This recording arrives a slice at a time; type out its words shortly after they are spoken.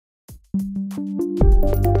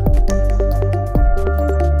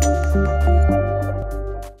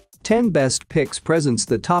Ten Best Picks presents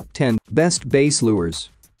the top 10 best bass lures.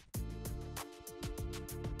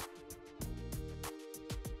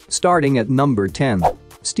 Starting at number 10.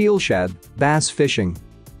 Steel shad, bass fishing.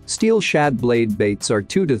 Steel shad blade baits are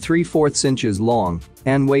 2 to 3/4 inches long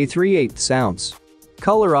and weigh 3/8 ounce.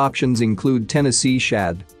 Color options include Tennessee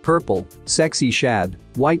shad, purple, sexy shad,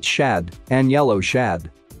 white shad, and yellow shad.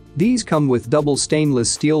 These come with double stainless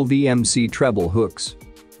steel VMC treble hooks.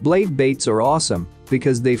 Blade baits are awesome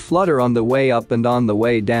because they flutter on the way up and on the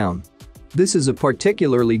way down. This is a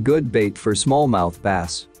particularly good bait for smallmouth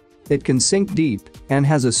bass. It can sink deep and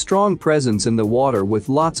has a strong presence in the water with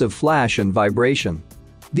lots of flash and vibration.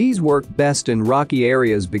 These work best in rocky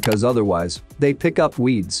areas because otherwise, they pick up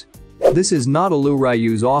weeds. This is not a lure I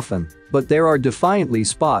use often, but there are definitely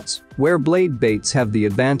spots where blade baits have the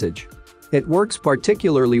advantage. It works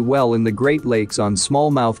particularly well in the Great Lakes on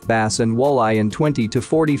smallmouth bass and walleye in 20 to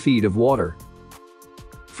 40 feet of water.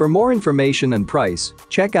 For more information and price,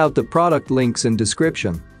 check out the product links in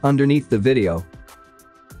description underneath the video.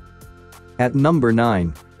 At number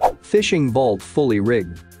 9. Fishing Vault Fully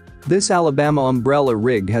Rigged. This Alabama umbrella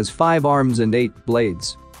rig has 5 arms and 8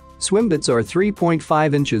 blades. Swimbits are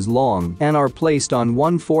 3.5 inches long and are placed on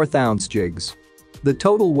 1/4 ounce jigs. The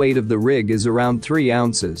total weight of the rig is around 3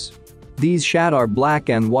 ounces. These shad are black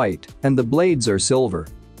and white, and the blades are silver.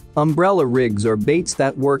 Umbrella rigs are baits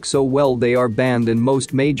that work so well they are banned in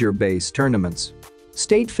most major bass tournaments.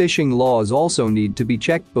 State fishing laws also need to be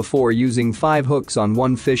checked before using 5 hooks on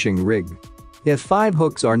one fishing rig. If 5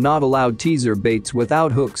 hooks are not allowed, teaser baits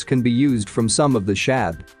without hooks can be used from some of the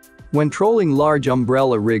shad. When trolling large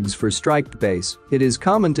umbrella rigs for striped bass, it is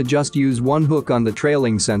common to just use one hook on the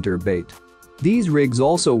trailing center bait. These rigs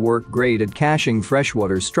also work great at caching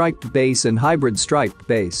freshwater striped bass and hybrid striped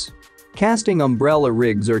bass. Casting umbrella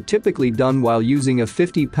rigs are typically done while using a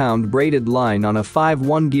 50-pound braided line on a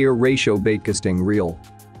 5:1 gear ratio baitcasting reel.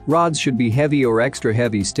 Rods should be heavy or extra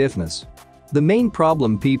heavy stiffness. The main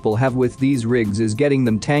problem people have with these rigs is getting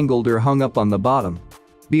them tangled or hung up on the bottom.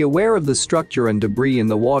 Be aware of the structure and debris in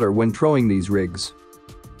the water when throwing these rigs.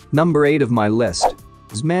 Number 8 of my list.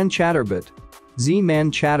 Z-Man Chatterbait.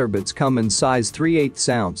 Z-Man Chatterbits come in size 3/8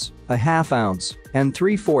 ounce, a 1/2 ounce, and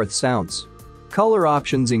 3/4 ounce. Color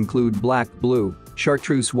options include black, blue,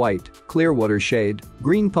 chartreuse white, clearwater shade,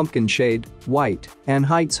 green pumpkin shade, white, and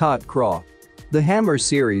Heights hot craw. The Hammer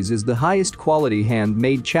series is the highest quality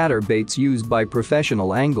hand-made chatterbaits used by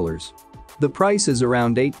professional anglers. The price is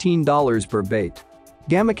around $18 per bait.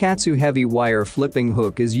 Gamakatsu heavy wire flipping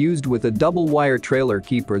hook is used with a double wire trailer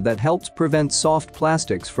keeper that helps prevent soft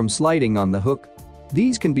plastics from sliding on the hook.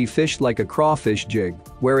 These can be fished like a crawfish jig,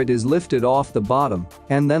 where it is lifted off the bottom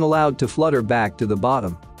and then allowed to flutter back to the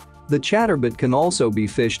bottom. The chatterbait can also be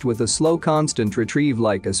fished with a slow constant retrieve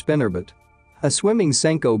like a spinnerbait. A swimming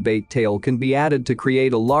Senko bait tail can be added to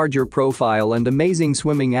create a larger profile and amazing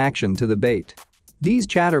swimming action to the bait. These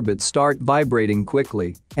chatterbaits start vibrating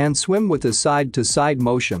quickly and swim with a side-to-side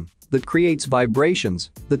motion that creates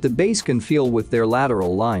vibrations that the bass can feel with their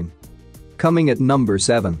lateral line. Coming at number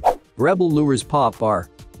 7. Rebel Lures Pop R.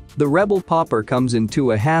 The Rebel Popper comes in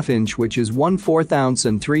 2.5 inch, which is 1/4 ounce,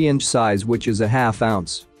 and 3 inch size, which is a 1/2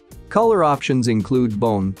 ounce. Color options include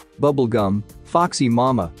bone, bubblegum, foxy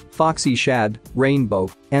mama, foxy shad, rainbow,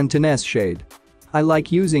 and tennis shade. I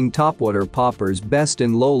like using topwater poppers best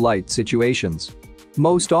in low light situations.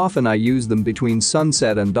 Most often I use them between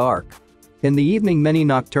sunset and dark. In the evening, many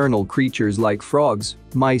nocturnal creatures like frogs,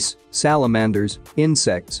 mice, salamanders,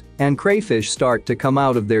 insects, and crayfish start to come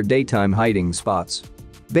out of their daytime hiding spots.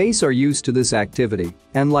 Bass are used to this activity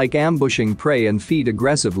and like ambushing prey and feed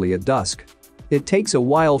aggressively at dusk. It takes a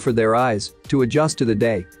while for their eyes to adjust to the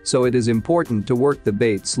day, so it is important to work the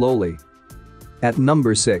bait slowly. At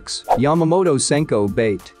number 6. Yamamoto Senko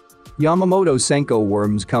Bait. Yamamoto Senko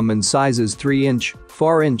worms come in sizes 3 inch,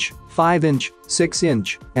 4 inch, 5 inch, 6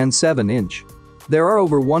 inch, and 7 inch. There are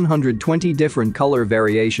over 120 different color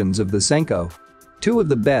variations of the Senko. 2 of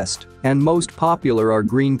the best and most popular are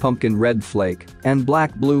green pumpkin red flake and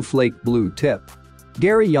black blue flake blue tip.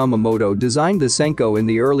 Gary Yamamoto designed the Senko in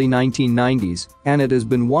the early 1990s, and it has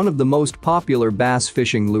been one of the most popular bass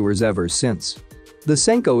fishing lures ever since. The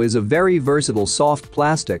Senko is a very versatile soft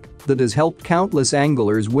plastic that has helped countless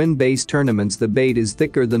anglers win bass tournaments. The bait is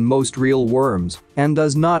thicker than most real worms and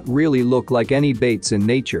does not really look like any baits in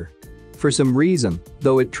nature. For some reason,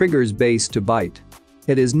 though, it triggers bass to bite.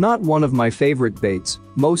 It is not one of my favorite baits,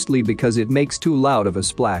 mostly because it makes too loud of a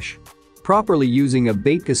splash. Properly using a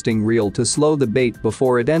baitcasting reel to slow the bait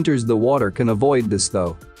before it enters the water can avoid this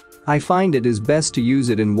though. I find it is best to use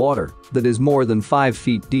it in water that is more than 5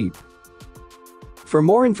 feet deep. For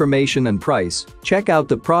more information and price, check out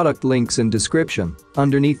the product links in description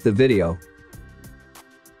underneath the video.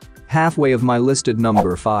 Halfway of my listed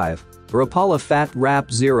number 5. Rapala Fat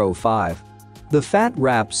Rap 05. The Fat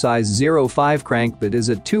Rap size 05 crankbait is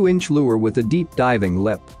a 2-inch lure with a deep diving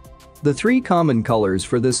lip. The 3 common colors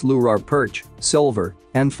for this lure are perch, silver,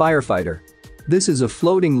 and firefighter. This is a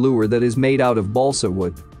floating lure that is made out of balsa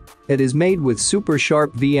wood. It is made with super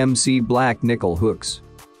sharp VMC black nickel hooks.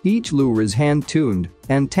 Each lure is hand-tuned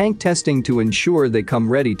and tank testing to ensure they come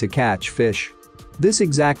ready to catch fish. This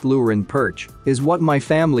exact lure and perch is what my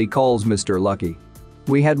family calls Mr. Lucky.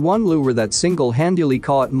 We had one lure that single-handedly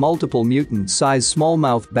caught multiple mutant-sized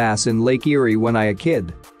smallmouth bass in Lake Erie when I was a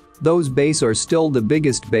kid. Those bass are still the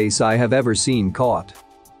biggest bass I have ever seen caught.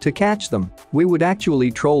 To catch them, we would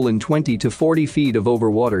actually troll in 20 to 40 feet of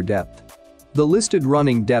overwater depth. The listed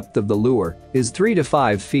running depth of the lure is 3 to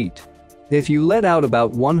 5 feet. If you let out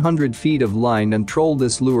about 100 feet of line and troll,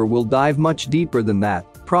 this lure will dive much deeper than that,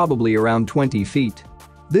 probably around 20 feet.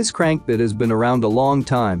 This crankbait has been around a long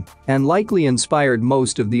time and likely inspired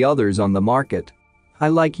most of the others on the market. I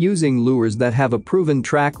like using lures that have a proven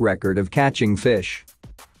track record of catching fish.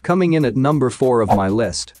 Coming in at number 4 of my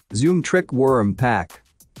list, Zoom Trick Worm Pack.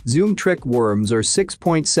 Zoom Trick worms are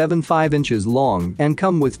 6.75 inches long and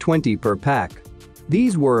come with 20 per pack.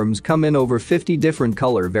 These worms come in over 50 different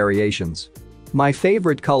color variations. My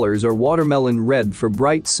favorite colors are watermelon red for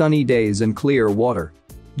bright sunny days and clear water.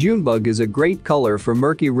 Junebug is a great color for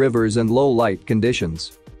murky rivers and low light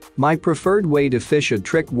conditions. My preferred way to fish a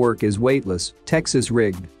trick work is weightless, Texas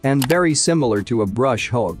rigged, and very similar to a brush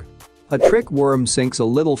hog. A trick worm sinks a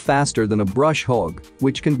little faster than a brush hog,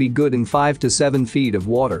 which can be good in 5 to 7 feet of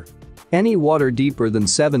water. Any water deeper than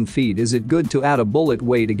 7 feet is it good to add a bullet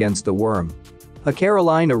weight against the worm. A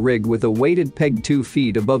Carolina rig with a weighted peg 2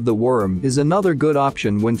 feet above the worm is another good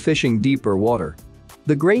option when fishing deeper water.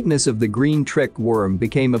 The greatness of the green trick worm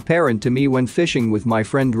became apparent to me when fishing with my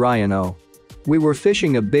friend Ryan O. We were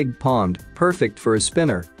fishing a big pond, perfect for a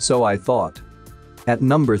spinner, so I thought. At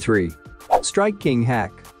number 3. Strike King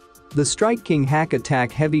Hack. The Strike King Hack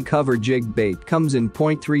Attack Heavy Cover Jig Bait comes in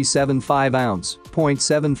 0.375 ounce,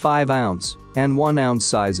 0.75 ounce, and 1 ounce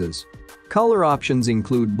sizes. Color options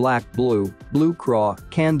include black blue, blue craw,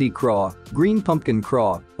 candy craw, green pumpkin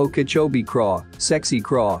craw, Okeechobee craw, sexy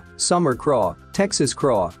craw, summer craw, Texas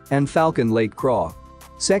craw, and Falcon Lake craw.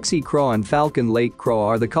 Sexy craw and Falcon Lake craw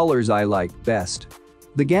are the colors I like best.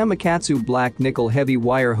 The Gamakatsu black nickel heavy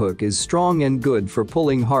wire hook is strong and good for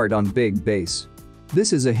pulling hard on big bass.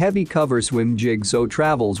 This is a heavy cover swim jig, so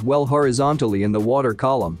travels well horizontally in the water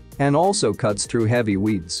column and also cuts through heavy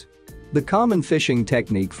weeds. The common fishing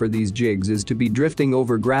technique for these jigs is to be drifting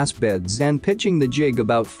over grass beds and pitching the jig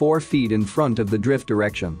about 4 feet in front of the drift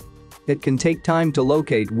direction. It can take time to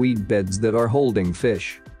locate weed beds that are holding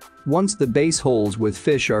fish. Once the base holes with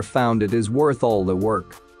fish are found, it is worth all the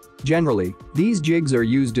work. Generally, these jigs are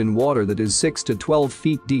used in water that is 6 to 12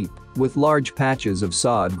 feet deep with large patches of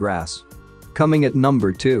sod grass. Coming at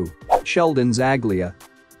number 2. Sheldons Aglia.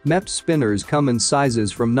 MEP spinners come in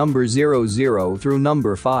sizes from number 00 through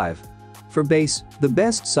number 5. For base, the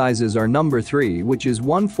best sizes are number 3, which is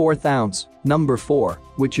 1/4 ounce, number 4,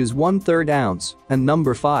 which is 1/3 ounce, and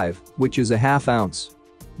number 5, which is a 1/2 ounce.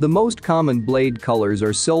 The most common blade colors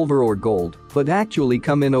are silver or gold, but actually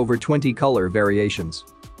come in over 20 color variations.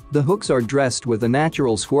 The hooks are dressed with a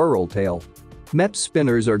natural squirrel tail. MEP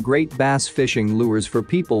spinners are great bass fishing lures for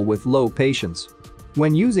people with low patience.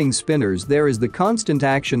 When using spinners, there is the constant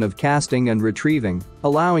action of casting and retrieving,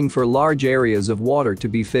 allowing for large areas of water to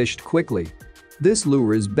be fished quickly. This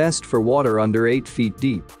lure is best for water under 8 feet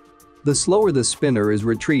deep. The slower the spinner is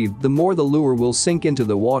retrieved, the more the lure will sink into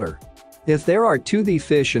the water. If there are toothy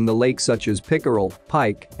fish in the lake such as pickerel,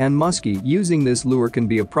 pike, and muskie, using this lure can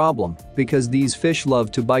be a problem because these fish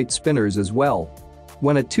love to bite spinners as well.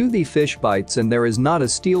 When a toothy fish bites and there is not a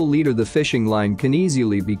steel leader, the fishing line can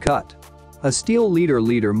easily be cut. A steel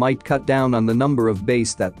leader might cut down on the number of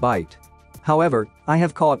bass that bite. However, I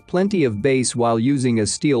have caught plenty of bass while using a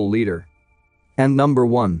steel leader. And number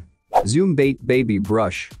 1. Zoom Bait Baby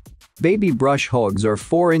Brush. Baby brush hogs are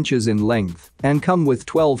 4 inches in length and come with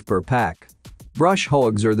 12 per pack. Brush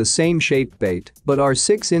hogs are the same shape bait but are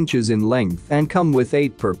 6 inches in length and come with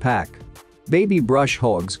 8 per pack. Baby brush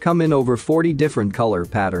hogs come in over 40 different color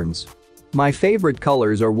patterns. My favorite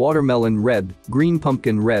colors are watermelon red, green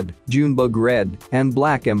pumpkin red, Junebug red, and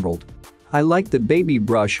black emerald. I like the baby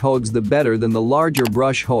brush hogs the better than the larger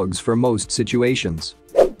brush hogs for most situations.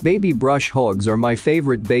 Baby brush hogs are my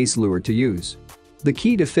favorite base lure to use. The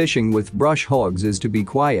key to fishing with brush hogs is to be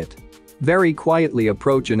quiet. Very quietly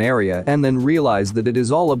approach an area and then realize that it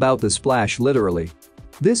is all about the splash literally.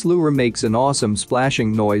 This lure makes an awesome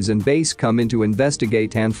splashing noise and bass come in to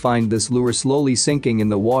investigate and find this lure slowly sinking in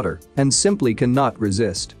the water and simply cannot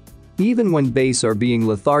resist. Even when bass are being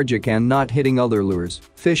lethargic and not hitting other lures,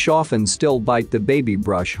 fish often still bite the baby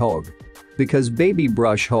brush hog. Because baby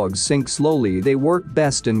brush hogs sink slowly, they work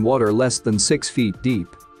best in water less than 6 feet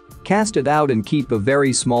deep. Cast it out and keep a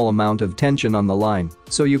very small amount of tension on the line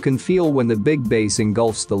so you can feel when the big bass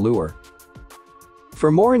engulfs the lure.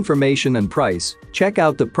 For more information and price, check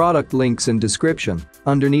out the product links in description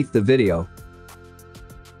underneath the video.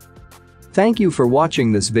 Thank you for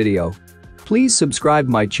watching this video. Please subscribe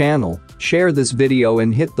my channel, share this video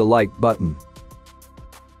and hit the like button.